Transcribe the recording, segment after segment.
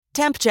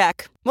Temp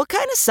check. What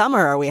kind of summer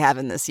are we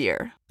having this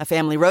year? A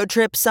family road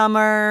trip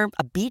summer?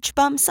 A beach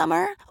bum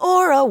summer?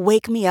 Or a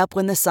wake me up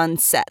when the sun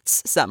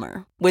sets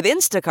summer? With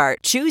Instacart,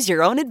 choose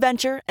your own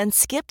adventure and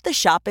skip the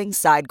shopping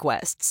side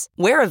quests.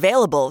 Where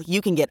available, you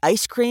can get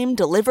ice cream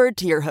delivered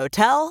to your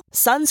hotel,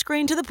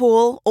 sunscreen to the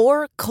pool,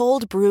 or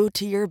cold brew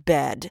to your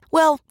bed.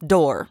 Well,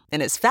 door,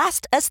 in as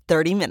fast as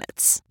 30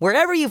 minutes.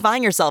 Wherever you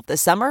find yourself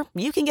this summer,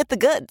 you can get the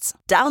goods.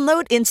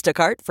 Download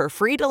Instacart for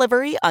free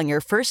delivery on your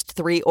first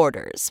 3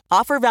 orders.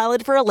 Offer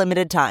valid for a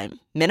limited time.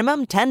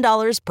 Minimum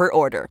 $10 per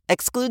order.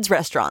 Excludes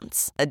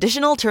restaurants.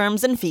 Additional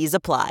terms and fees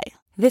apply.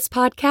 This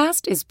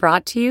podcast is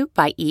brought to you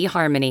by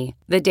eHarmony,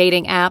 the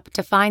dating app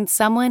to find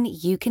someone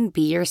you can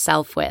be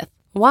yourself with.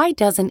 Why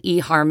doesn't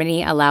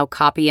eHarmony allow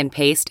copy and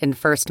paste in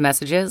first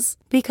messages?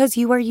 Because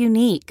you are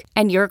unique,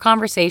 and your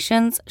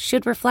conversations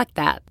should reflect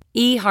that.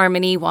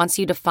 eHarmony wants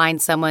you to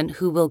find someone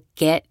who will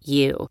get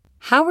you.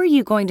 How are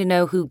you going to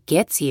know who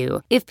gets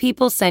you if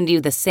people send you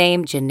the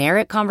same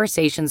generic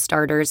conversation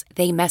starters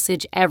they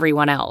message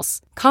everyone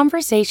else?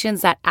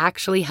 Conversations that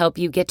actually help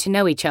you get to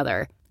know each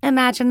other.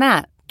 Imagine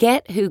that.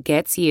 Get who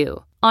gets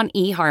you on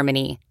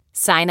eHarmony.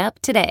 Sign up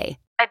today.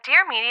 A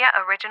Dear Media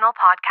original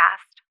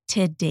podcast.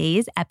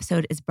 Today's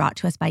episode is brought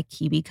to us by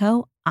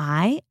KiwiCo.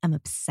 I am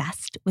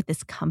obsessed with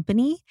this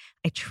company.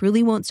 I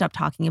truly won't stop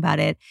talking about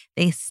it.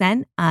 They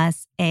sent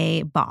us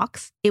a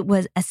box. It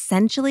was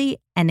essentially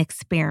an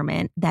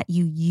experiment that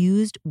you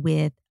used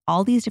with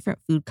all these different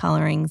food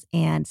colorings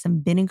and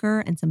some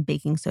vinegar and some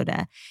baking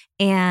soda.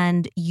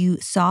 And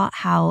you saw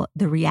how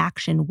the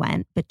reaction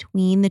went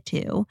between the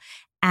two.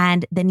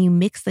 And then you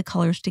mix the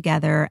colors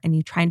together and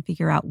you try and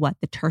figure out what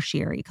the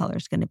tertiary color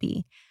is going to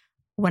be.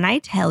 When I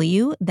tell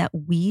you that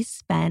we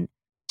spent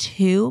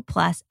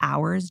 2+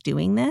 hours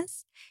doing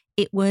this,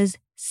 it was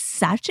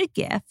such a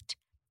gift.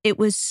 It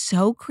was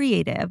so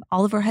creative.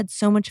 Oliver had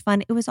so much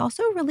fun. It was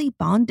also really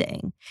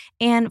bonding.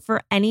 And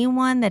for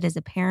anyone that is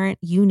a parent,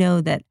 you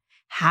know that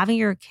having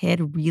your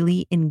kid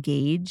really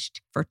engaged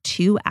for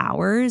 2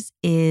 hours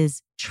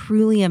is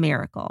truly a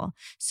miracle.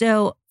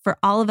 So for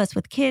all of us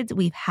with kids,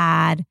 we've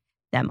had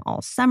them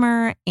all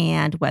summer.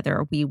 And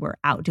whether we were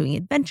out doing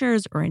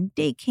adventures or in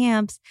day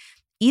camps,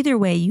 either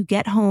way, you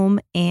get home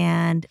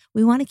and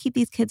we want to keep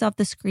these kids off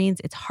the screens.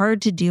 It's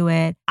hard to do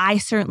it. I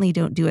certainly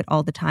don't do it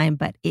all the time,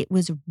 but it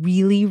was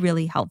really,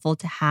 really helpful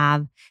to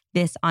have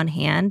this on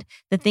hand.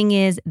 The thing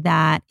is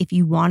that if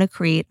you want to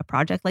create a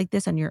project like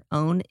this on your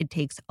own, it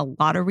takes a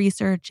lot of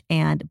research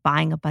and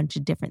buying a bunch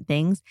of different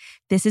things.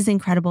 This is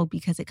incredible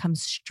because it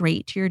comes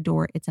straight to your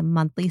door. It's a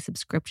monthly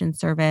subscription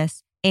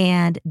service,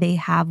 and they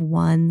have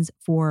ones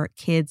for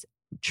kids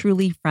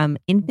truly from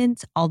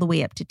infants all the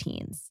way up to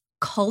teens.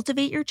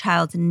 Cultivate your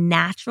child's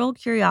natural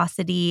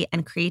curiosity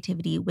and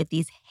creativity with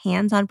these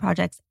hands-on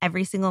projects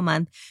every single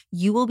month.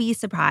 You will be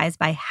surprised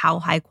by how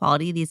high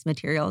quality these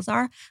materials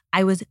are.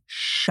 I was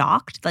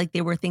shocked. Like,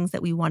 they were things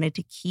that we wanted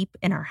to keep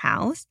in our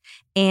house.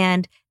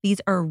 And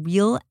these are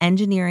real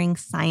engineering,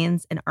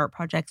 science, and art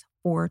projects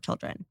for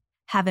children.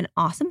 Have an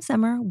awesome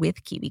summer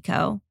with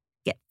KiwiCo.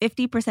 Get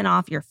 50%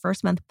 off your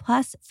first month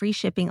plus free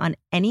shipping on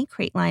any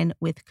crate line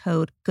with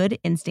code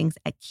GOODINSTINCTS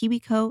at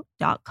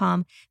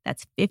kiwico.com.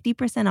 That's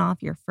 50%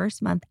 off your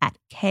first month at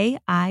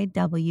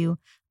kiwico.com,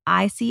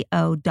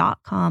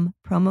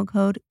 promo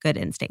code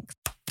GOODINSTINCTS.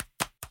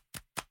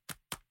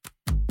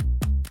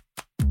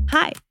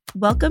 Hi,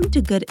 welcome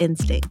to Good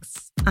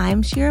Instincts.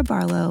 I'm Shira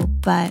Barlow,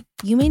 but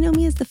you may know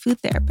me as the food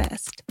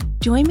therapist.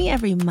 Join me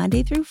every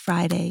Monday through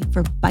Friday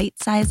for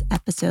bite-sized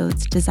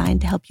episodes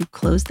designed to help you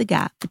close the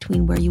gap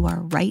between where you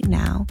are right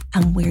now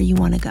and where you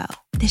want to go.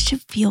 This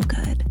should feel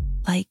good,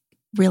 like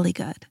really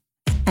good.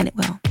 And it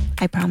will,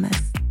 I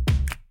promise.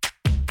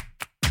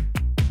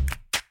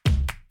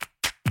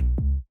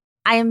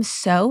 I am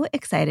so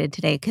excited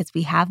today because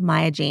we have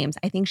Maia James.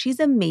 I think she's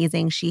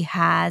amazing. She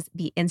has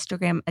the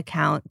Instagram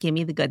account, Give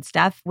Me the Good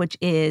Stuff, which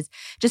is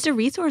just a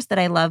resource that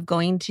I love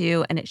going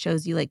to. And it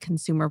shows you like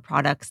consumer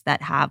products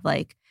that have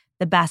like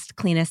the best,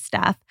 cleanest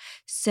stuff.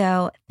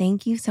 So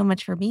thank you so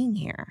much for being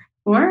here.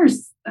 Of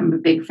course. I'm a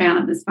big fan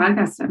of this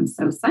podcast. I'm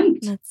so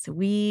psyched. That's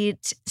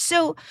sweet.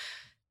 So,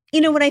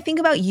 you know, when I think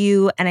about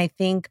you and I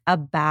think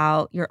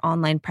about your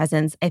online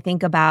presence, I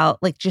think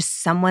about like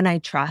just someone I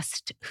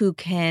trust who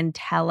can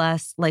tell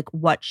us like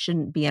what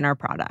shouldn't be in our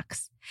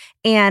products.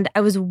 And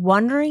I was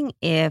wondering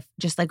if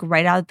just like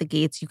right out of the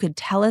gates, you could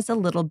tell us a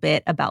little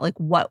bit about like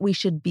what we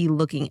should be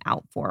looking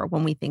out for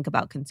when we think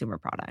about consumer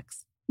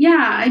products.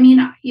 Yeah. I mean,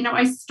 you know,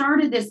 I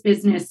started this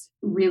business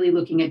really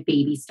looking at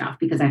baby stuff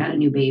because I had a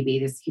new baby.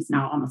 He's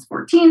now almost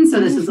 14.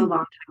 So this was a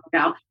long time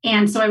ago.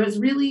 And so I was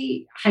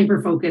really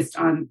hyper-focused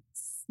on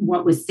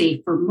what was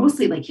safe for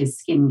mostly like his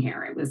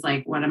skincare. It was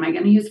like, what am I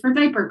going to use for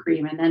diaper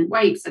cream and then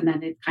wipes? And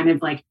then it kind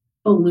of like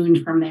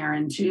ballooned from there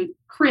into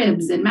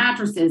cribs and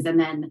mattresses, and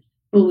then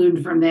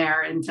ballooned from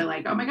there into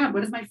like, oh my God,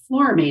 what is my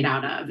floor made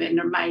out of? And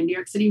my New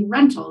York City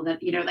rental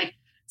that, you know, like,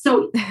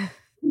 so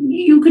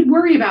you could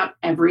worry about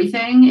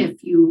everything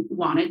if you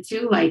wanted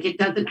to. Like, it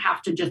doesn't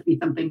have to just be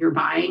something you're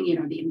buying, you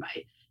know,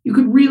 you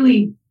could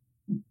really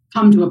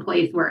come to a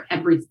place where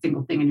every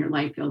single thing in your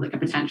life feels like a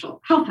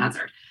potential health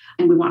hazard.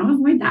 And we want to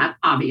avoid that,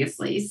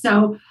 obviously.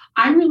 So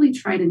I really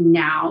try to,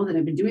 now that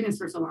I've been doing this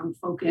for so long,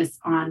 focus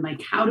on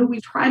like, how do we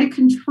try to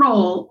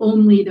control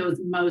only those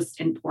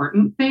most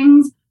important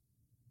things?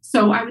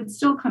 So I would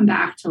still come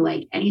back to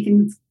like anything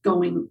that's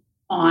going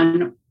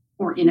on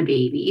or in a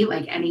baby,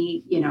 like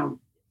any,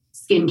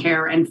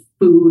 skincare and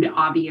food,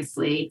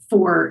 obviously,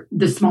 for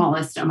the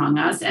smallest among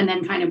us, and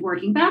then kind of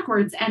working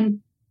backwards and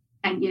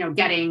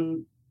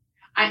getting,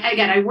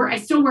 I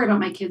still worry about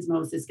my kids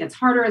most. This gets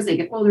harder as they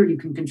get older. You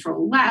can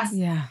control less.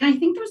 Yeah. And I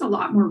think there's a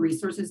lot more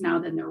resources now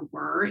than there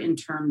were in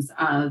terms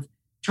of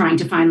trying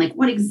to find like,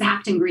 what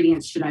exact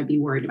ingredients should I be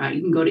worried about?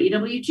 You can go to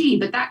EWG,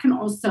 but that can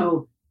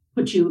also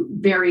put you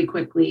very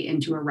quickly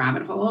into a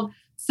rabbit hole.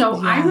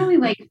 So I really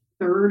like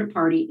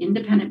third-party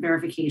independent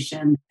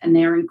verification, and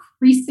they're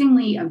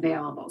increasingly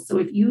available. So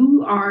if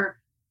you are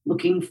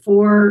looking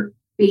for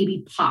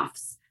baby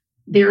puffs,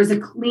 there's a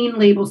clean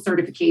label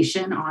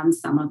certification on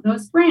some of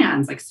those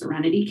brands, like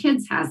Serenity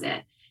Kids has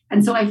it.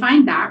 And so I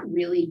find that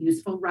really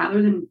useful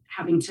rather than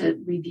having to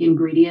read the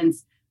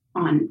ingredients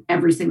on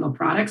every single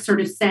product,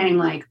 sort of saying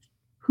like,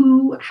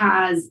 who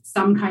has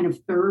some kind of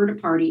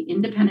third-party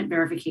independent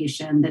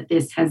verification that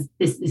this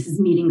is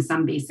meeting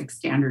some basic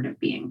standard of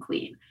being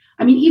clean.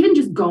 I mean, even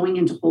just going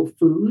into Whole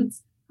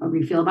Foods, however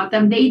you feel about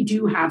them, they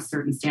do have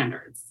certain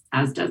standards,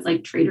 as does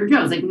like Trader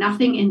Joe's. Like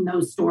nothing in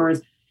those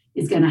stores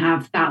is going to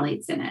have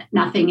phthalates in it.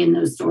 Nothing in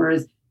those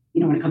stores,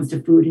 when it comes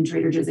to food and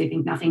Trader Joe's, I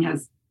think nothing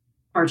has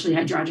partially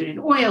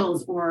hydrogenated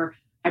oils or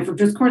high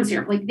fructose corn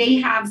syrup. Like they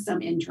have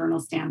some internal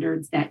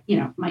standards that,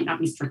 might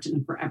not be strict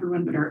enough for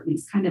everyone, but are at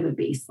least kind of a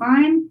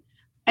baseline.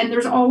 And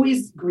there's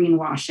always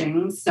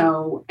greenwashing.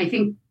 So I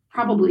think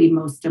probably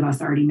most of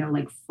us already know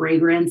like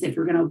fragrance. If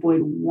you're going to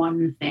avoid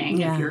one thing,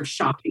 if you're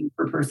shopping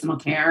for personal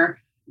care,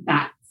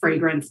 that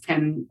fragrance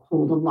can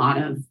hold a lot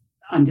of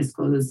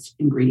undisclosed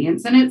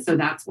ingredients in it. So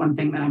that's one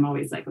thing that I'm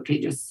always like, okay,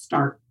 just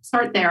start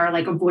there,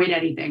 like avoid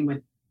anything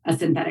with a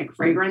synthetic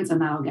fragrance, and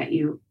that'll get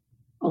you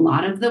a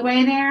lot of the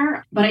way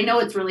there. But I know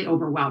it's really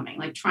overwhelming.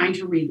 Like trying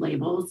to read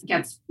labels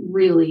gets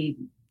really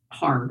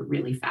hard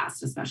really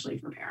fast, especially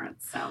for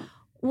parents. So.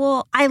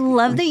 Well, I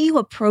love that you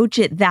approach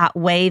it that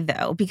way,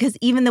 though, because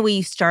even the way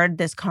you started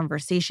this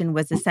conversation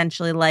was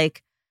essentially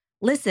like,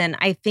 listen,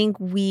 I think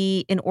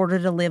in order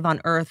to live on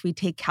Earth, we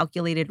take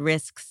calculated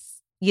risks,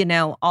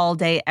 all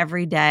day,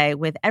 every day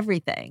with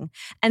everything.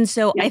 And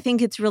so I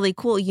think it's really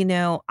cool.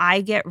 I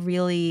get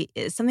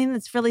something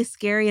that's really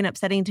scary and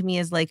upsetting to me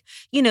is like,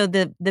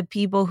 the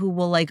people who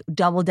will like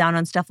double down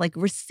on stuff like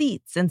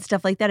receipts and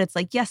stuff like that. It's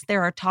like, yes,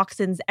 there are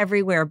toxins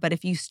everywhere. But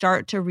if you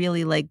start to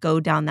really like go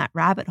down that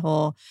rabbit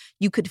hole,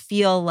 you could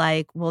feel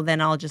like, well,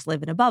 then I'll just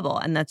live in a bubble.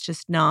 And that's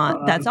just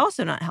that's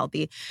also not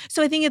healthy.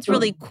 So I think it's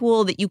really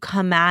cool that you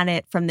come at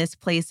it from this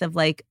place of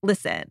like,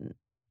 listen,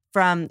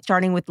 from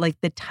starting with like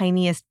the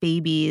tiniest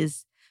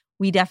babies,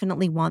 we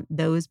definitely want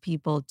those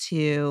people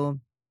to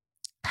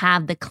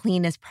have the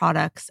cleanest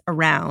products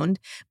around.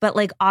 But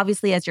like,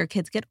 obviously, as your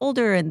kids get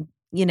older and,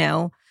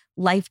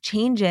 life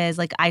changes,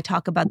 like I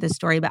talk about this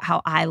story about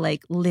how I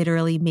like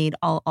literally made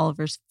all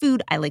Oliver's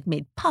food. I like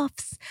made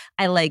puffs.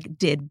 I like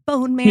did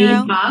bone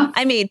marrow.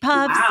 I made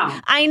puffs.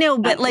 Wow. I know,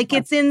 but like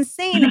it's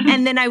insane.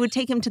 And then I would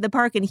take him to the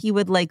park and he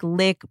would like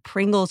lick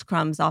Pringles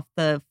crumbs off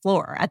the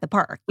floor at the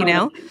park,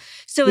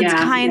 So it's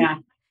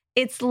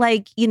it's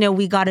like,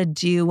 we got to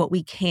do what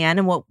we can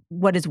and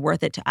what is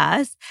worth it to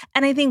us.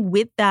 And I think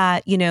with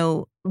that,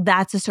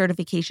 that's a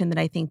certification that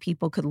I think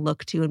people could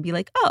look to and be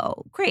like,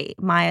 oh,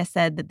 great. Maia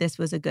said that this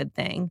was a good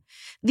thing.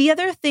 The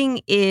other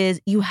thing is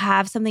you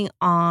have something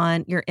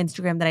on your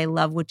Instagram that I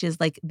love, which is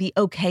like the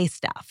okay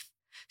stuff.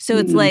 So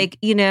it's like,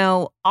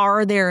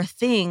 are there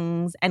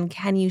things and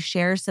can you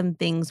share some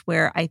things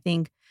where I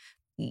think,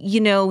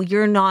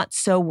 you're not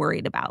so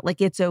worried about,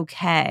 like it's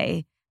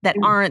okay, that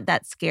aren't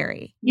that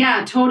scary?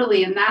 Yeah,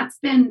 totally. And that's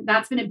been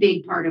a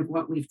big part of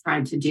what we've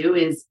tried to do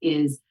is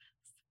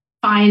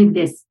find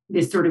this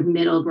sort of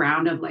middle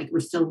ground of like, we're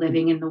still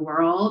living in the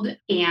world.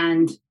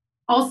 And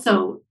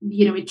also,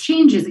 it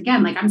changes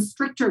again. Like I'm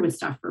stricter with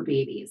stuff for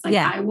babies. Like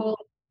I will,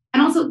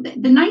 and also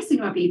the nice thing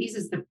about babies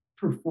is the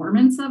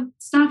performance of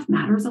stuff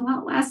matters a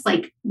lot less.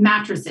 Like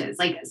mattresses,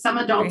 like some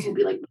adults will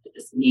be like, I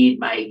just need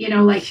my,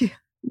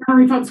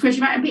 memory foam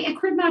squishy. A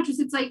crib mattress,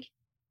 it's like,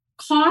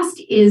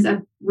 cost is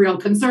a real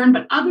concern,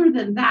 but other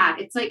than that,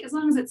 it's like as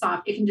long as it's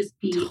soft, it can just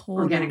be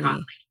organic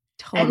cotton.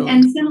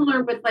 And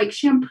similar with like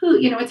shampoo,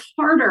 it's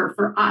harder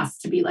for us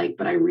to be like,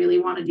 but I really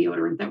want a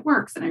deodorant that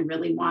works, and I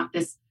really want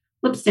this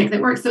lipstick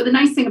that works. So the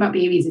nice thing about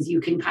babies is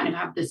you can kind of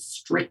have the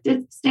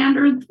strictest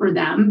standards for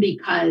them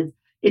because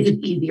it's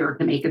just easier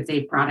to make a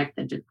safe product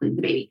that just cleans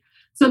the baby.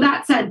 So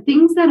that said,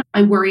 things that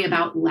I worry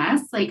about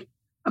less, like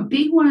a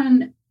big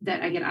one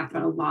that I get asked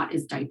about a lot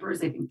is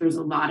diapers. I think there's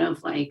a lot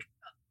of like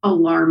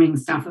alarming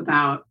stuff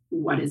about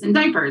what is in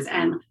diapers.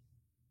 And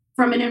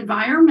from an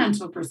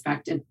environmental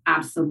perspective,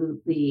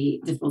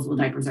 absolutely disposable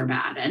diapers are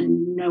bad.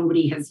 And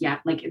nobody has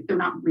yet, like, they're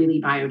not really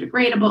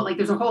biodegradable. Like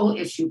there's a whole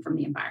issue from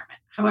the environment.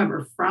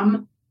 However,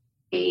 from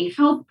a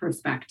health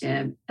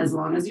perspective, as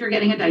long as you're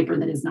getting a diaper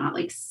that is not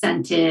like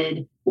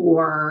scented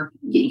or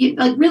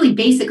like really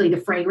basically the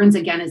fragrance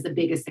again is the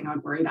biggest thing I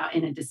would worry about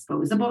in a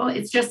disposable.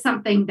 It's just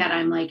something that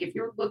I'm like, if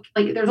you're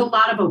like, there's a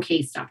lot of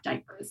okay stuff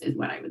diapers is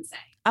what I would say.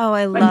 Oh,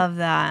 I love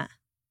that.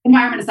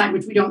 Environment aside,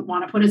 which we don't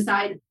want to put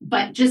aside,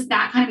 but just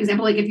that kind of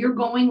example, like if you're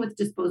going with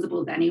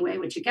disposables anyway,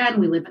 which again,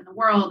 we live in the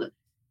world,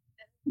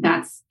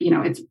 that's,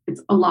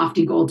 it's a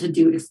lofty goal to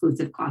do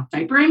exclusive cloth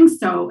diapering.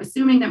 So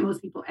assuming that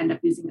most people end up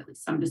using at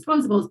least some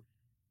disposables,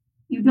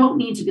 you don't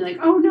need to be like,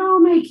 oh no,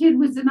 my kid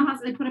was in the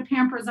hospital, they put a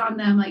Pampers on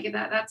them. Like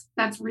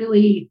that's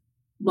really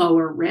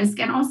lower risk.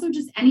 And also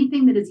just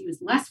anything that is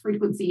used less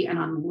frequency and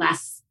on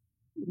less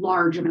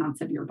large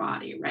amounts of your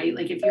body, right?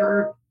 Like if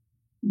you're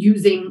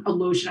using a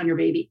lotion on your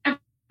baby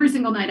every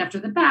single night after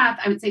the bath,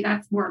 I would say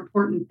that's more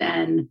important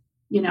than,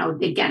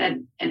 they get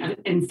an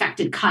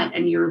infected cut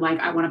and you're like,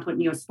 I want to put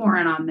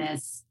Neosporin on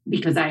this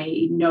because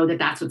I know that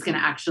that's what's going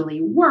to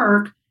actually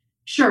work.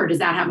 Sure, does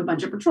that have a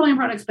bunch of petroleum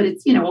products, but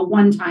it's, a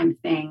one-time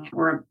thing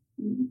or a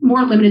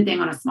more limited thing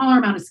on a smaller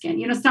amount of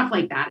skin, stuff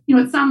like that.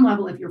 At some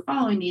level, if you're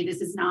following me,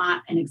 this is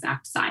not an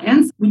exact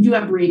science. We do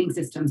have rating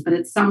systems, but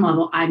at some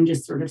level, I'm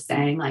just sort of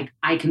saying like,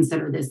 I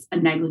consider this a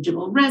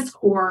negligible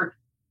risk or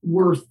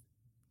worth,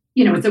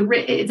 it's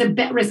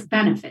a risk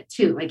benefit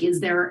too. Like, is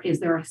there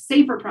a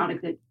safer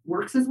product that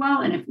works as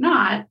well? And if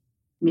not,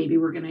 maybe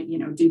we're going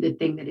to, do the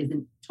thing that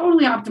isn't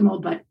totally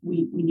optimal, but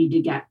we need to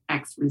get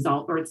X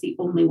result, or it's the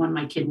only one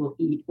my kid will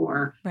eat,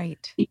 or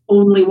right, the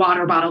only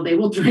water bottle they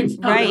will drink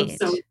out right, of,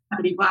 so it's going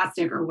to be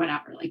plastic or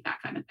whatever, like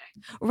that kind of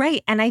thing.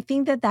 Right. And I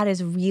think that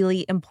is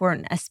really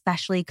important,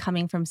 especially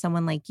coming from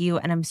someone like you.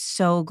 And I'm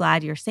so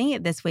glad you're saying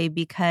it this way,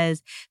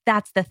 because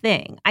that's the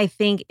thing. I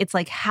think it's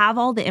like, have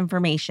all the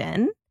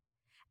information.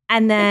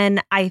 And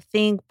then I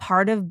think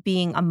part of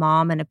being a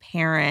mom and a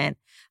parent,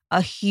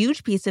 a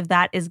huge piece of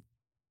that is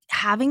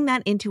having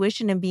that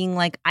intuition and being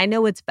like, I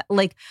know it's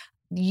like,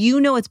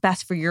 it's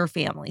best for your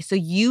family. So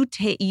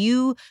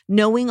you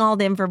knowing all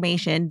the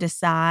information,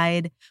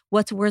 decide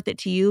what's worth it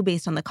to you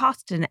based on the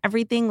cost and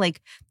everything.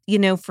 Like,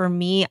 for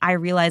me, I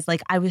realized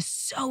like I was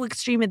so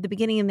extreme at the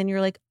beginning, and then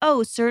you're like,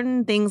 oh,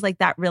 certain things like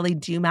that really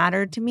do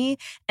matter to me.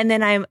 And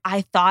then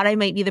I thought I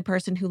might be the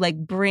person who like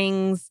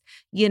brings,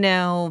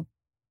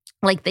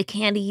 like the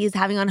candy he's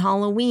having on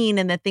Halloween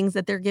and the things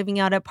that they're giving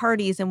out at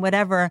parties and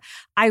whatever.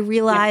 I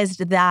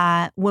realized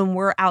that when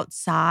we're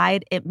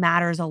outside, it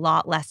matters a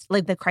lot less.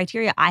 Like the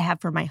criteria I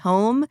have for my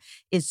home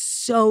is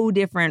so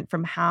different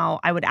from how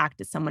I would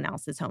act at someone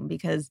else's home,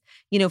 because,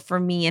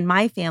 for me and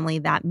my family,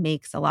 that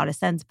makes a lot of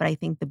sense. But I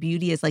think the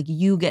beauty is like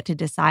you get to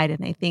decide.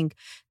 And I think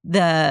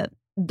the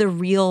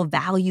real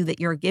value that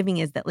you're giving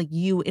is that like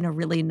you, in a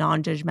really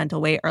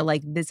non-judgmental way, are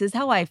like, this is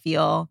how I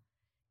feel.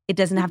 It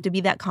doesn't have to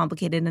be that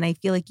complicated. And I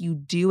feel like you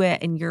do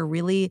it, and you're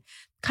really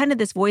kind of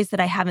this voice that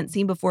I haven't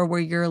seen before, where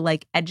you're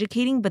like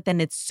educating, but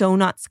then it's so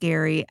not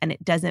scary, and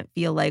it doesn't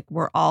feel like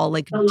we're all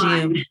like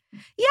doomed.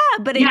 Yeah,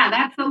 but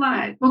that's a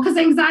lot. Well, because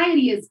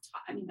anxiety is,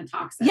 a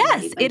toxin.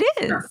 Yes, right? Like, it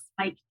is. sure.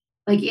 Like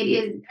it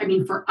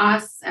is. For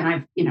us, and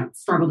I've,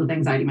 struggled with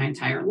anxiety my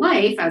entire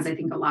life, as I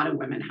think a lot of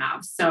women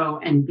have. So,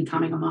 and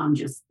becoming a mom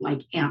just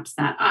like amps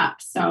that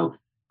up. So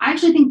I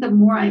actually think the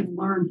more I've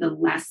learned, the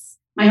less.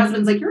 My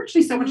husband's like, you're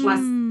actually so much less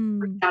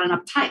freaked out and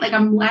uptight. Like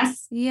I'm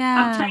less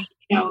uptight.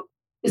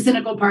 The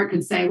cynical part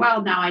could say,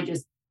 well, now I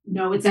just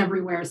know it's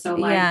everywhere. So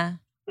like,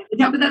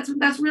 but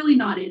that's really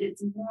not it.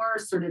 It's more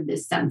sort of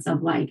this sense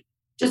of like,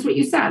 just what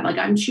you said, like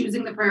I'm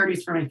choosing the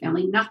priorities for my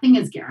family. Nothing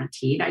is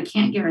guaranteed. I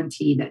can't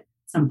guarantee that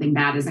something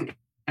bad isn't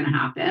going to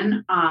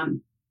happen.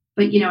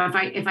 But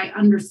if I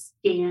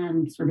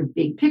understand sort of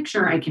big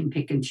picture, I can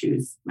pick and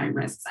choose my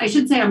risks. I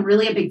should say I'm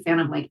really a big fan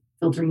of like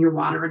filtering your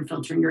water and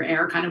filtering your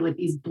air, kind of like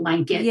these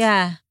blanket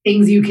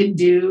things you can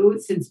do,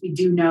 since we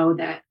do know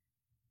that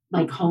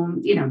like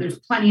home, there's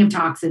plenty of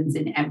toxins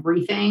in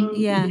everything,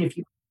 even if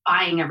you're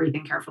buying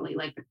everything carefully,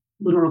 like the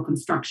literal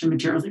construction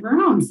materials of your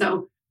home.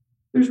 So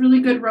there's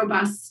really good,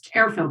 robust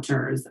air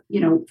filters,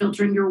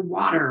 filtering your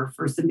water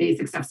for some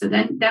basic stuff. So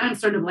then I'm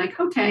sort of like,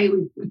 okay,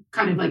 we've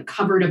kind of like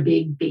covered a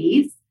big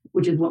base,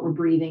 which is what we're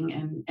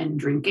breathing and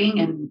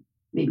drinking. And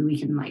maybe we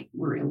can like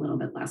worry a little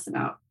bit less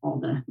about all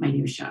the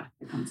minutia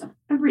that comes up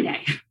every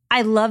day.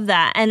 I love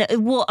that. And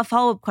a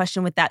follow-up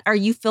question with that. Are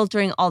you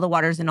filtering all the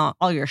waters in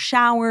all your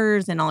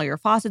showers and all your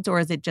faucets, or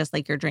is it just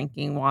like you're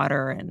drinking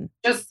water and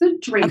just the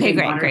drinking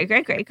water?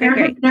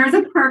 Great. There's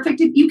a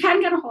perfect, you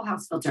can get a whole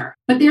house filter,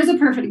 but there's a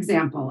perfect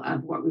example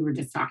of what we were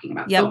just talking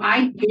about. Yep. So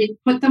I did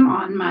put them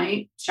on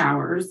my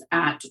showers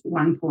at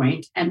one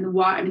point, and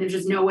there's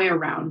just no way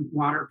around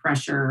water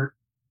pressure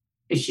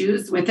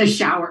issues with a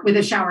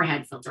shower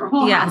head filter, a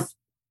whole house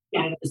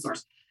out of the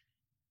source.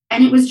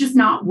 And it was just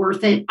not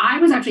worth it. I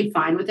was actually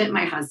fine with it.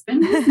 My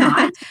husband was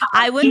not.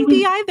 I wouldn't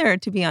be either,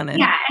 to be honest.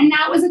 Yeah. And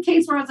that was a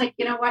case where I was like,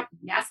 you know what?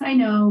 Yes, I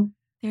know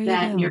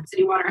that New York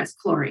City water has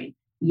chlorine.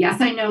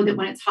 Yes, I know that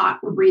when it's hot,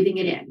 we're breathing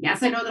it in.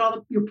 Yes, I know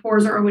that your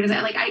pores are always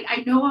like,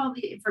 I know all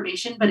the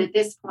information, but at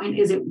this point,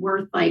 is it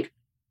worth like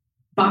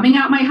bumming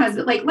out my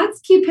husband? Like, let's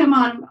keep him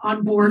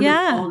on board with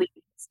all these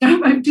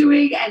stuff I'm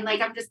doing. And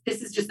like,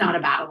 this is just not a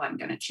battle I'm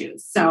going to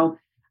choose. So,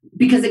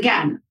 because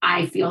again,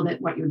 I feel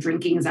that what you're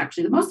drinking is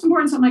actually the most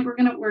important. So I'm like,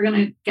 we're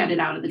going to get it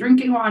out of the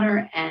drinking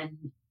water,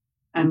 and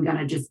I'm going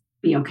to just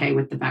be okay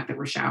with the fact that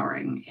we're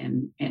showering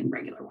in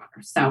regular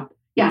water. So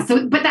yeah.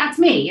 So, but that's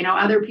me,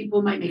 other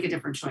people might make a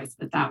different choice,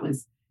 but that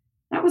was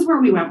where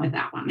we went with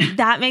that one.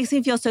 That makes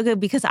me feel so good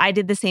because I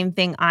did the same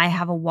thing. I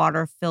have a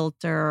water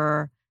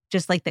filter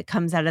just like that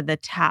comes out of the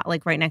tap,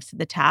 like right next to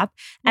the tap.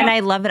 And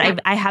I love it.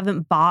 I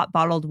haven't bought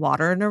bottled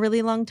water in a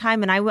really long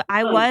time. And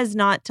I was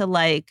not to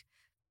like,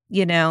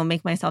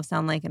 make myself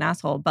sound like an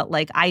asshole. But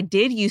like I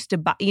did used to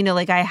buy,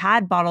 like I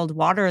had bottled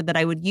water that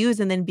I would use.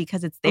 And then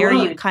because it's there,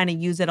 you kind of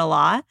use it a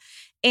lot.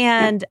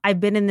 And I've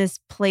been in this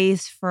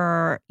place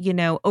for,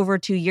 over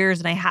 2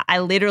 years. And I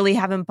literally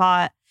haven't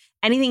bought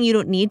anything you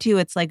don't need to.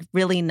 It's like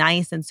really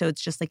nice. And so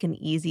it's just like an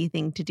easy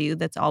thing to do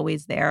that's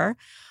always there.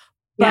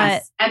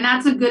 Yes. And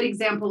that's a good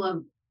example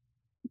of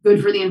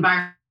good for the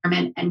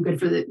environment and good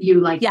for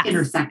you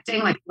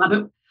intersecting. Like love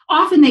it.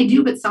 Often they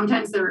do, but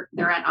sometimes they're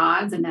at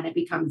odds, and then it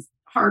becomes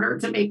harder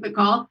to make the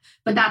call.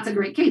 But that's a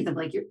great case of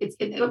like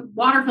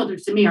water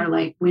filters to me are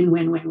like win,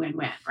 win, win, win,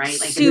 win, right?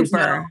 Like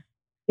super.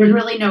 There's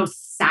really no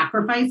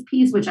sacrifice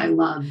piece, which I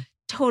love.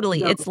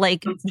 Totally. It's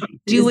like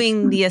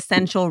doing the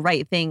essential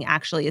right thing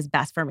actually is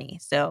best for me.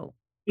 So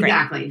great.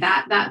 Exactly.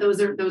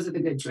 Those are the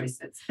good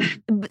choices.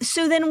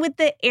 So then with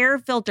the air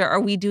filter,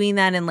 are we doing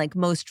that in like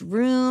most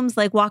rooms?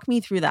 Like walk me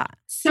through that.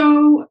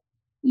 So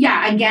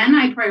yeah, again,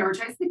 I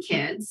prioritize the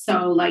kids.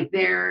 So like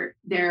their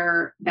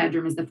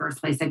bedroom is the first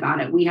place I got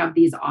it. We have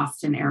these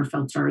Austin air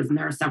filters, and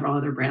there are several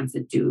other brands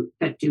that do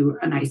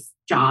a nice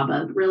job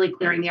of really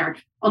clearing the air.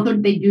 Although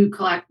they do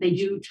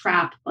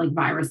trap like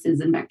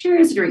viruses and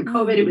bacteria. So during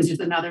COVID, it was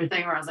just another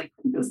thing where I was like,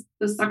 those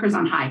suckers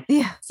on high.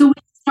 Yeah. So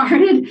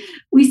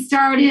we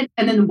started,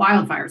 and then the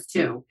wildfires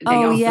too.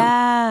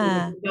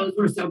 Those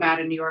were so bad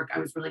in New York. I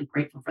was really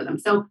grateful for them.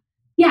 So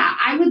yeah,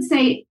 I would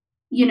say,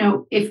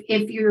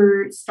 if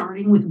you're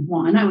starting with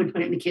one, I would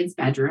put it in the kids'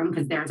 bedroom,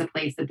 because there's a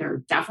place that they're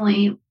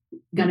definitely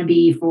going to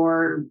be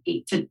for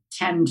 8 to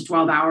 10 to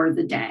 12 hours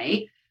a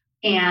day.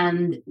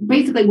 And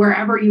basically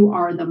wherever you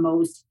are the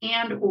most,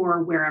 and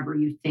or wherever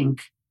you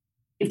think,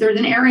 if there's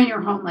an area in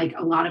your home, like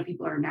a lot of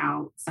people are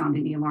now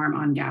sounding the alarm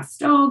on gas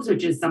stoves,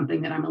 which is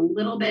something that I'm a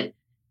little bit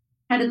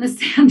head in the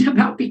sand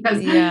about, because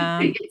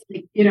anyway,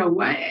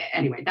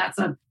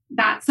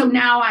 so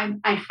now I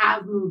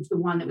have moved the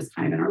one that was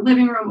kind of in our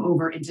living room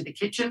over into the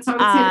kitchen. So I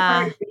would say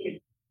the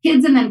priority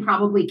kids, and then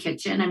probably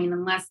kitchen. I mean,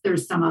 unless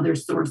there's some other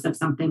source of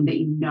something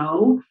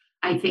that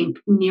I think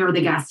near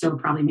the gas stove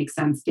probably makes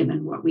sense,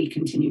 given what we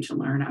continue to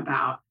learn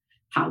about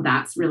how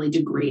that's really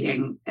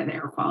degrading the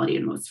air quality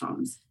in most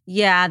homes.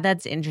 Yeah,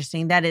 that's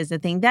interesting. That is the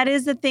thing. That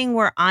is the thing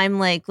where I'm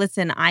like,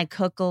 listen, I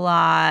cook a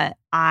lot.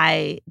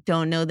 I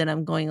don't know that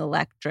I'm going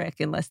electric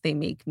unless they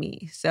make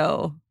me.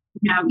 So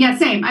yeah,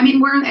 same. I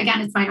mean,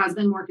 it's my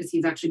husband more, because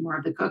he's actually more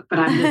of the cook, but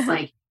I'm just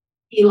like,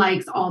 he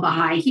likes all the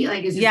high heat.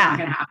 Like, it's just not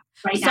going to happen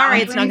right now.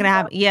 Sorry, it's not going to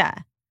happen. Yeah.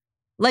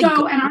 Like,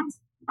 so, and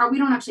we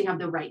don't actually have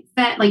the right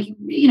vet. Like,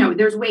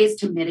 there's ways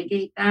to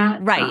mitigate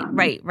that.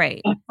 Right.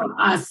 But for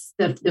us,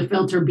 the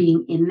filter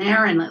being in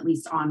there and at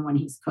least on when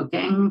he's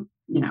cooking,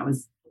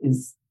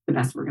 is the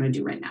best we're going to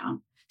do right now.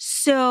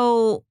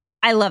 So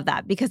I love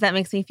that, because that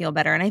makes me feel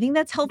better. And I think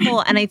that's helpful.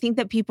 And I think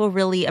that people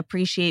really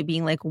appreciate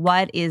being like,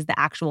 what is the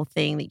actual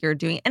thing that you're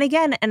doing? And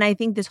again, I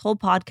think this whole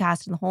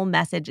podcast and the whole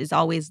message is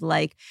always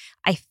like,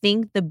 I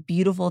think the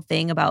beautiful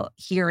thing about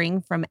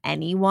hearing from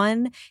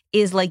anyone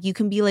is like, you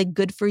can be like,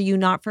 good for you,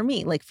 not for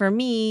me. Like for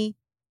me,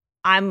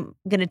 I'm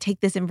going to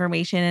take this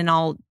information and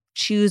I'll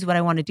choose what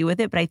I want to do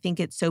with it. But I think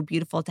it's so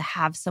beautiful to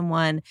have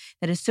someone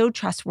that is so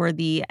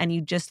trustworthy, and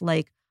you just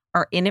like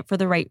are in it for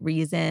the right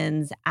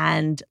reasons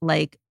and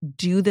like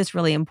do this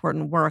really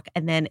important work.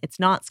 And then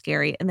it's not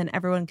scary. And then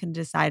everyone can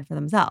decide for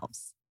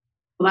themselves.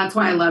 Well, that's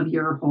why I love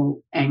your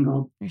whole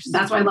angle.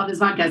 That's why I love this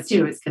podcast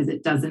too, is because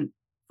it doesn't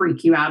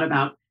freak you out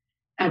about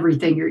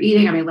everything you're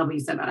eating. I mean, I love what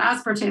you said about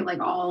aspartame,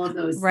 like all of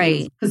those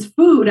things. Because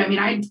food, I mean,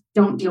 I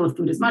don't deal with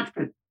food as much,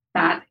 but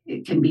that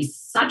it can be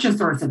such a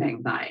source of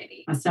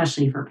anxiety,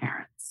 especially for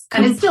parents.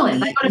 And it still is.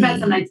 I go to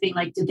bed some nights being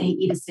like, did they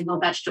eat a single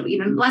vegetable?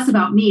 Even less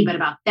about me, but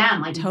about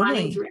them. Like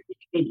running through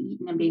everything they've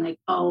eaten and being like,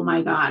 oh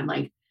my God,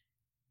 like,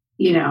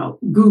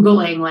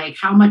 Googling like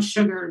how much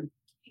sugar,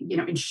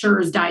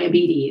 ensures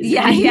diabetes.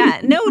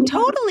 Yeah. No,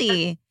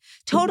 totally.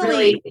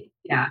 Really,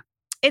 yeah.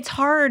 It's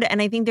hard.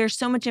 And I think there's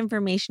so much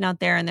information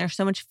out there, and there's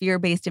so much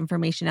fear-based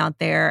information out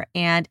there,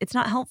 and it's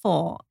not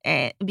helpful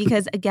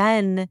because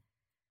again,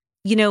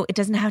 it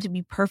doesn't have to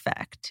be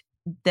perfect.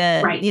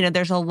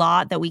 There's a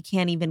lot that we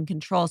can't even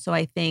control. So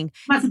I think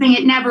that's the thing,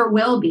 it never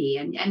will be.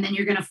 And then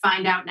you're going to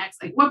find out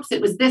next, like, whoops,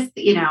 it was this,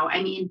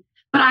 I mean,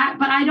 but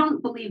I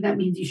don't believe that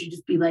means you should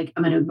just be like,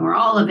 I'm going to ignore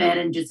all of it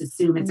and just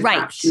assume it's a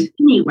crapshoot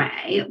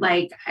anyway.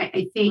 Like,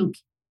 I think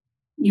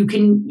you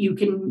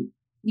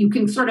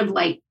can sort of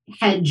like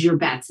hedge your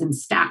bets and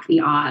stack the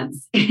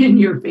odds in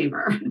your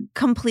favor.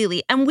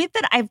 Completely. And with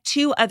that, I have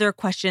two other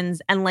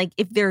questions. And like,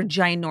 if they're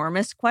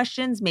ginormous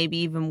questions, maybe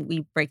even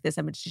we break this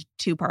up into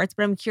two parts,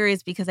 but I'm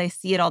curious because I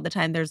see it all the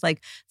time. There's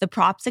like the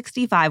Prop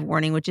 65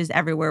 warning, which is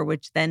everywhere,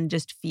 which then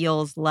just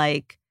feels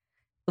like,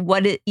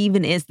 what it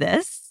even is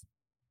this?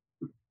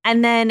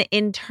 And then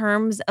in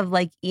terms of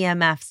like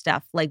EMF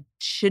stuff, like,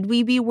 should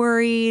we be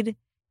worried?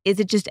 Is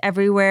it just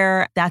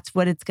everywhere? That's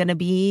what it's going to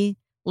be?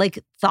 Like,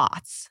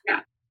 thoughts.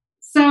 Yeah.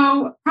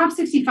 So Prop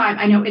 65,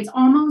 I know it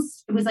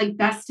was like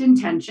best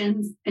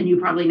intentions. And you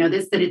probably know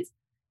this, that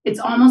it's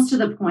almost to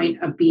the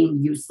point of being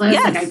useless.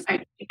 Yes.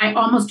 Like I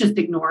almost just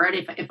ignore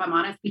it if I'm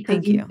honest, because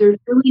Thank you. There's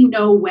really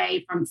no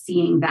way from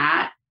seeing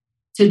that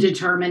to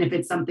determine if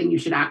it's something you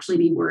should actually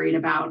be worried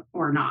about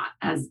or not,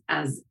 as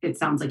it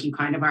sounds like you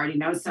kind of already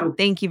know. So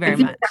thank you very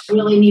much. That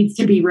really needs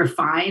to be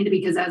refined,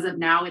 because as of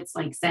now, it's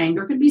like saying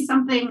there could be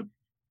something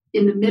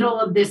in the middle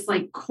of this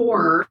like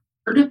cord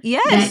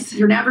Yes. that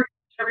you're never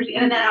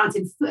in and out.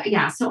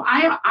 Yeah. So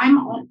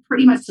I'm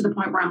pretty much to the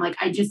point where I'm like,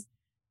 I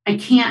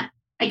can't,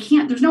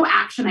 there's no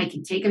action I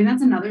can take. I mean,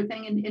 that's another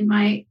thing in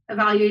my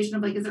evaluation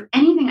of like, is there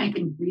anything I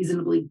can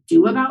reasonably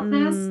do about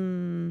this?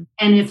 And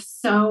if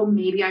so,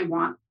 maybe I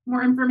want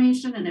more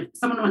information. And if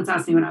someone once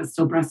asked me when I was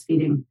still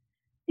breastfeeding,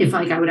 if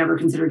like I would ever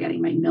consider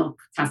getting my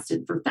milk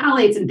tested for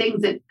phthalates and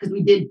things, that, because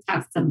we did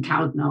test some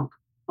cow's milk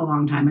a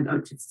long time ago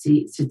to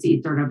see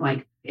sort of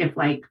like if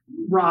like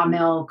raw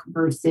milk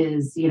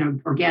versus,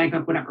 organic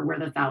milk, whatever, where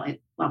the phthalate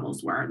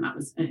levels were. And that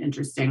was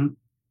interesting.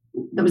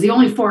 That was the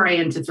only foray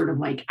into sort of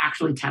like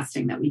actually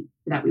testing that we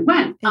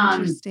went.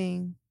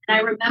 Interesting. And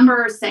I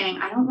remember saying,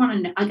 I don't want to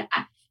know, like,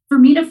 for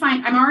me to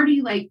find, I'm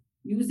already like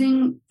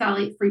using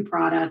phthalate-free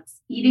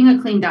products, eating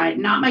a clean diet,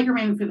 not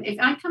microwaving food. If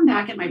I come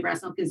back and my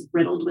breast milk is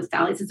riddled with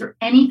phthalates, is there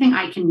anything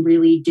I can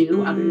really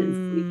do other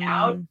than freak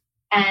out?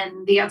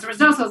 And the answer was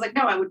no. So I was like,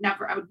 no, I would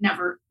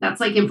never. That's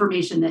like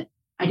information that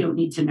I don't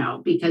need to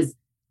know, because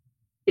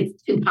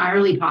it's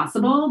entirely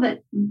possible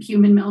that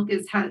human milk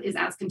is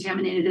as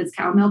contaminated as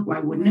cow milk. Why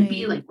wouldn't it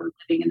be? Like, we're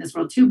living in this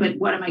world too, but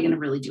what am I going to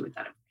really do with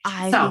that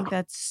information? I think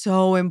that's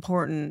so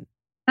important.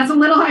 That's a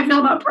little how I feel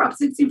about Prop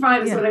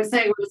 65 is what I'm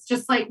saying. It's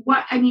just like,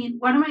 what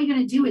am I going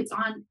to do? It's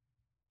on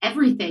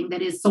everything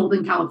that is sold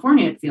in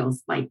California, it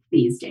feels like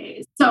these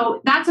days.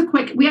 So that's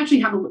we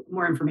actually have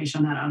more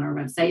information on that on our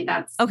website.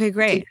 That's okay,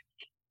 great.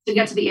 To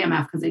get to the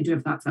EMF, because I do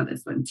have thoughts on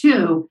this one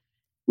too,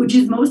 which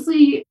is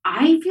mostly,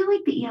 I feel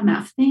like the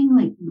EMF thing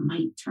like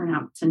might turn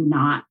out to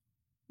not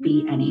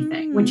be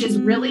anything, which is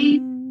really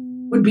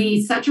would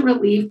be such a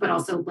relief, but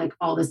also like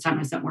all this time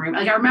I spent worrying.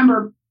 Like I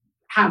remember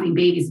having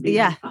babies and being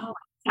like, oh,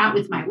 I sat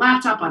with my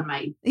laptop on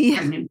my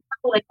pregnant,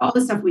 like all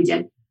the stuff we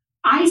did.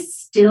 I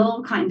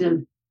still kind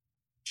of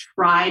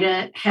try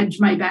to hedge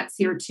my bets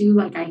here too.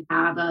 Like I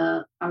have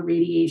a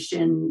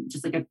radiation,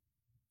 just like a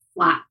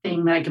flat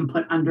thing that I can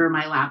put under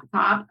my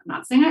laptop. I'm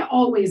not saying I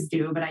always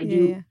do, but I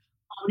do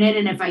own it.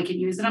 And if I can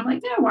use it, I'm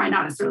like, yeah, why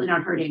not? It's certainly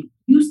not hurting.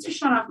 Used to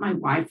shut off my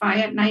Wi-Fi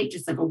at night,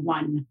 just like a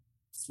one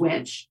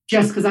switch,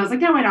 just because I was like,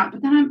 yeah, why not?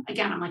 But then I'm like,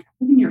 I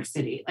live in New York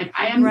City. Like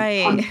I am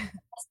on the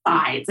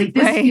sides. Like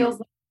this feels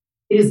like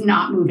it is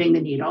not moving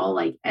the needle.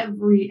 Like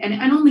and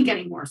only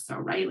getting more so,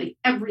 right? Like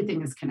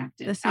everything is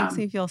connected. This makes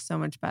me feel so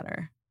much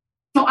better.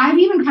 So I've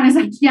even kind of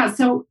said,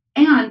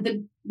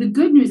 and the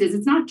good news is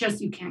it's not just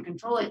you can't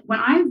control it. When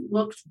I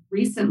looked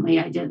recently,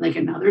 I did like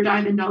another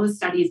dive into all the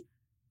studies.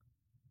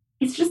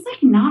 It's just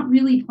like not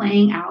really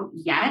playing out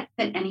yet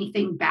that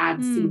anything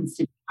bad seems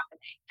to be happening.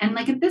 And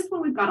like at this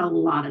point, we've got a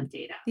lot of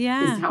data.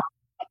 Yeah. Is how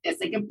I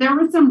this. Like if there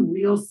was some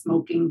real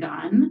smoking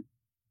gun,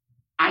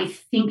 I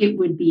think it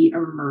would be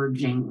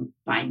emerging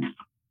by now.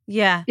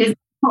 Yeah. Is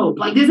hope.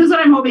 Like this is what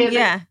I'm hoping.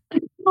 Yeah.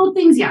 Like,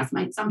 things, yes.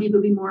 Might some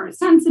people be more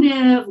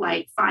sensitive,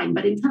 like fine.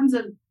 But in terms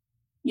of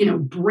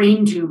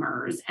brain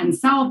tumors and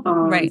cell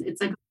phones,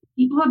 it's like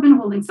people have been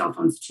holding cell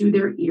phones to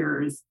their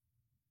ears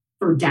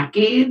for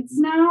decades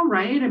now,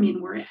 right? I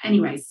mean,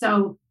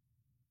 so,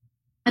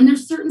 and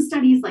there's certain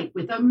studies like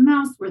with a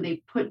mouse where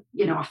they put,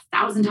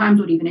 1,000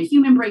 times what even a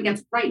human brain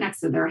gets right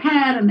next to their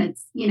head. And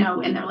it's,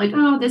 and they're like,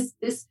 oh, this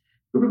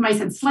group of mice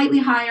had slightly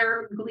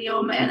higher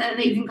glioma. And then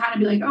they can kind of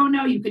be like, oh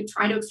no, you could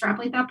try to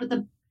extrapolate that.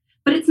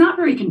 But it's not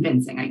very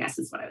convincing, I guess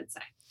is what I would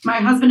say. My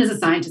husband is a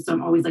scientist, so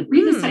I'm always like,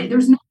 read the study.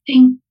 There's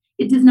nothing,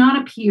 it does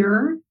not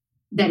appear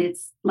that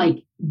it's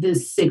like the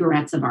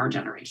cigarettes of our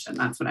generation.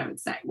 That's what I would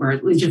say, where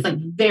it was just like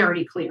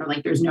very clear,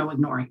 like there's no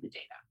ignoring the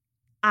data.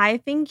 I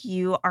think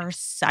you are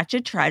such a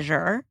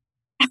treasure.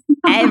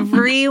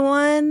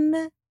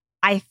 Everyone,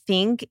 I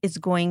think, is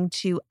going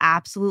to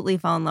absolutely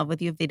fall in love with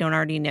you if they don't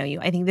already know you.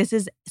 I think this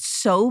is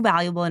so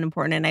valuable and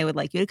important, and I would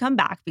like you to come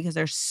back because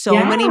there's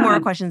so many more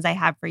questions I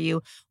have for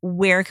you.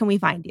 Where can we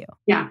find you?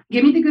 Yeah,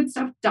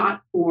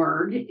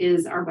 givemethegoodstuff.org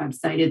is our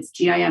website. It's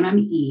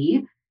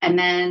GIMME. And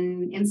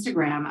then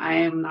Instagram. I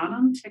am not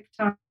on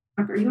TikTok.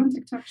 Are you on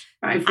TikTok?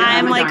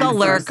 I'm like a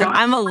lurker.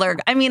 I'm a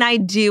lurker. I mean, I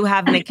do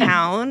have an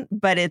account,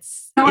 but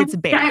it's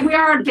bare. We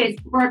are on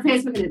Facebook. We're on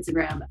Facebook and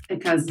Instagram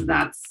because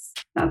that's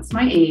that's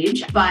my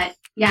age. But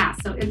yeah,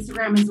 so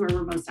Instagram is where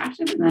we're most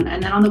active. And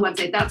then on the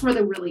website, that's where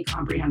the really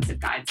comprehensive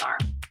guides are.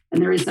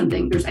 And there is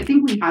something, I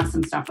think we have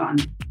some stuff on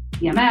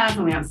EMF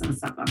and we have some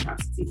stuff on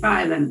Prep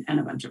 65 and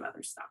a bunch of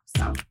other stuff.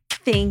 So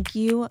thank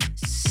you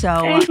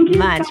so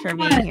much for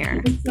being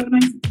here. It's so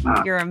nice to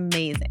talk. You're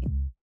amazing.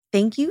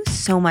 Thank you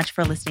so much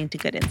for listening to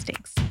Good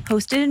Instincts,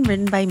 hosted and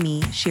written by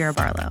me, Shira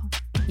Barlow.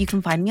 You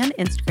can find me on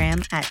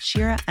Instagram at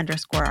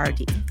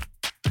Shira_RD.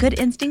 Good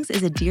Instincts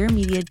is a Dear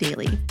Media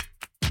daily.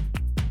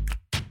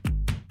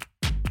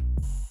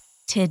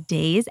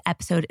 Today's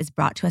episode is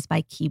brought to us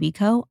by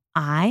KiwiCo.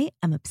 I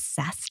am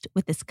obsessed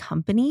with this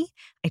company.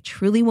 I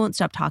truly won't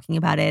stop talking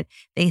about it.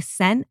 They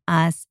sent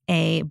us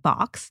a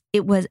box.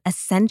 It was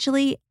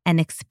essentially an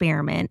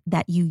experiment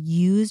that you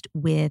used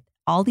with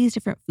all these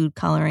different food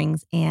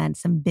colorings and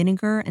some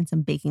vinegar and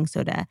some baking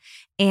soda.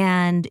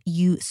 And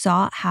you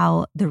saw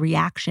how the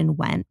reaction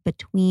went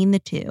between the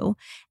two.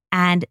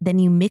 And then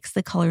you mix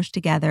the colors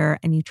together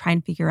and you try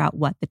and figure out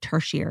what the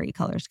tertiary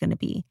color is going to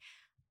be.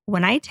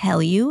 When I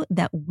tell you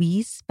that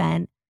we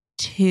spent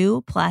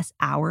 2+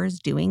 hours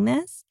doing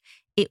this,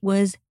 it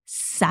was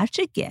such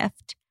a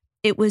gift.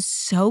 It was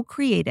so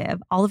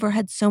creative. Oliver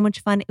had so much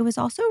fun. It was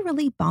also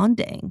really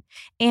bonding.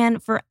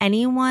 And for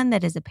anyone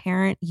that is a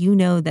parent, you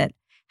know that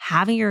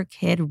having your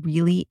kid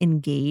really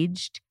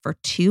engaged for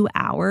 2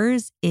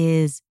 hours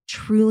is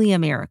truly a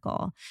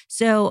miracle.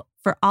 So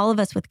for all of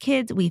us with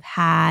kids, we've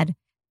had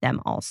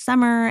them all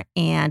summer.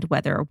 And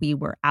whether we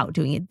were out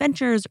doing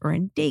adventures or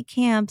in day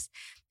camps,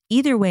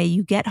 either way,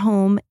 you get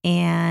home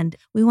and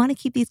we want to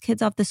keep these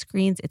kids off the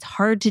screens. It's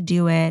hard to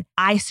do it.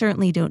 I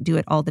certainly don't do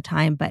it all the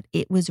time, but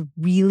it was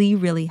really,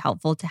 really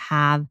helpful to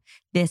have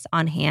this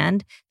on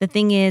hand. The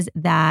thing is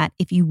that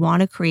if you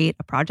want to create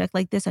a project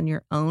like this on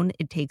your own,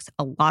 it takes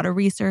a lot of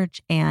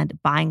research and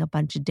buying a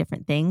bunch of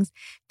different things.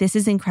 This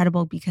is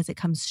incredible because it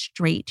comes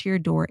straight to your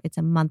door. It's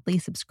a monthly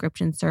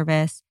subscription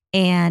service,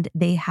 and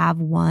they have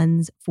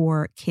ones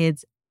for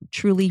kids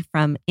truly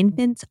from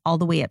infants all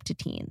the way up to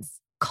teens.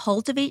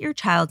 Cultivate your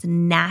child's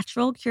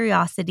natural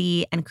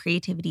curiosity and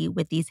creativity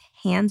with these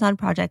hands-on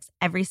projects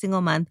every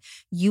single month.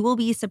 You will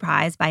be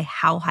surprised by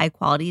how high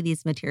quality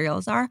these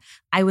materials are.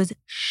 I was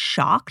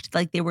shocked,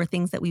 like they were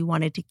things that we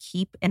wanted to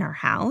keep in our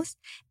house.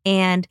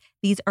 And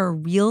these are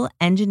real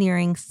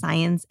engineering,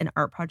 science, and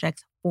art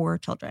projects for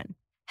children.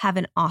 Have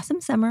an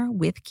awesome summer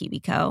with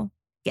KiwiCo.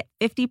 Get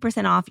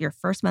 50% off your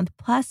first month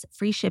plus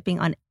free shipping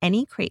on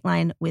any crate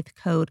line with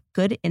code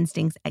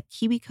GOODINSTINCTS at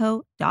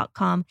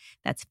kiwico.com.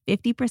 That's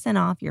 50%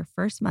 off your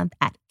first month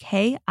at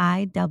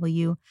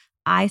KIWICO.com,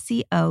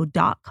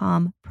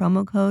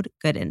 promo code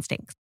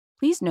GOODINSTINCTS.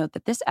 Please note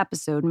that this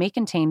episode may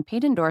contain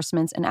paid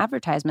endorsements and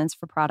advertisements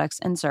for products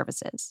and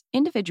services.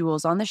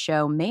 Individuals on the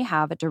show may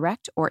have a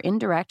direct or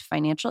indirect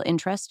financial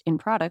interest in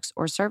products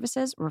or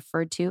services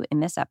referred to in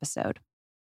this episode.